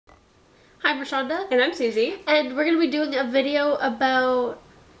I'm Richanda. And I'm Susie. And we're going to be doing a video about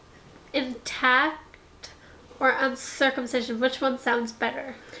intact or uncircumcision. Which one sounds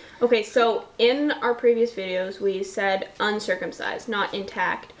better? Okay, so in our previous videos we said uncircumcised, not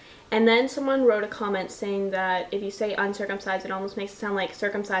intact. And then someone wrote a comment saying that if you say uncircumcised, it almost makes it sound like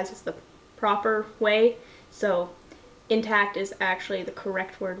circumcised is the proper way. So intact is actually the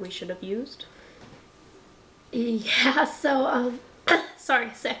correct word we should have used. Yeah, so, sorry,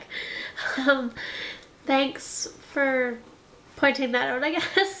 sick. Thanks for pointing that out, I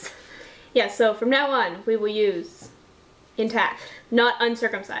guess. Yeah, so from now on, we will use intact, not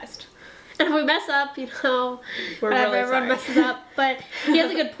uncircumcised. And if we mess up, we're whatever, really everyone sorry. messes up. But he has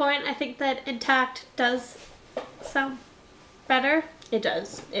a good point. I think that intact does sound better. It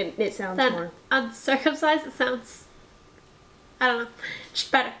does. It sounds than more. Uncircumcised, it sounds, I don't know,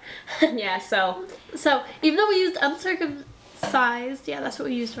 just better. Yeah, so even though we used uncircumcised, yeah, that's what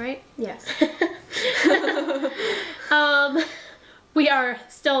we used, right? Yes. We are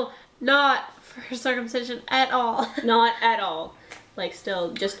still not for circumcision at all. Not at all. Like,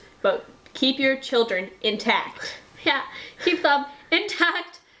 still, but keep your children intact. Yeah, keep them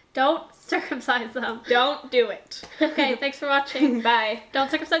intact. Don't circumcise them. Don't do it. Okay, thanks for watching. Bye.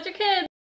 Don't circumcise your kids.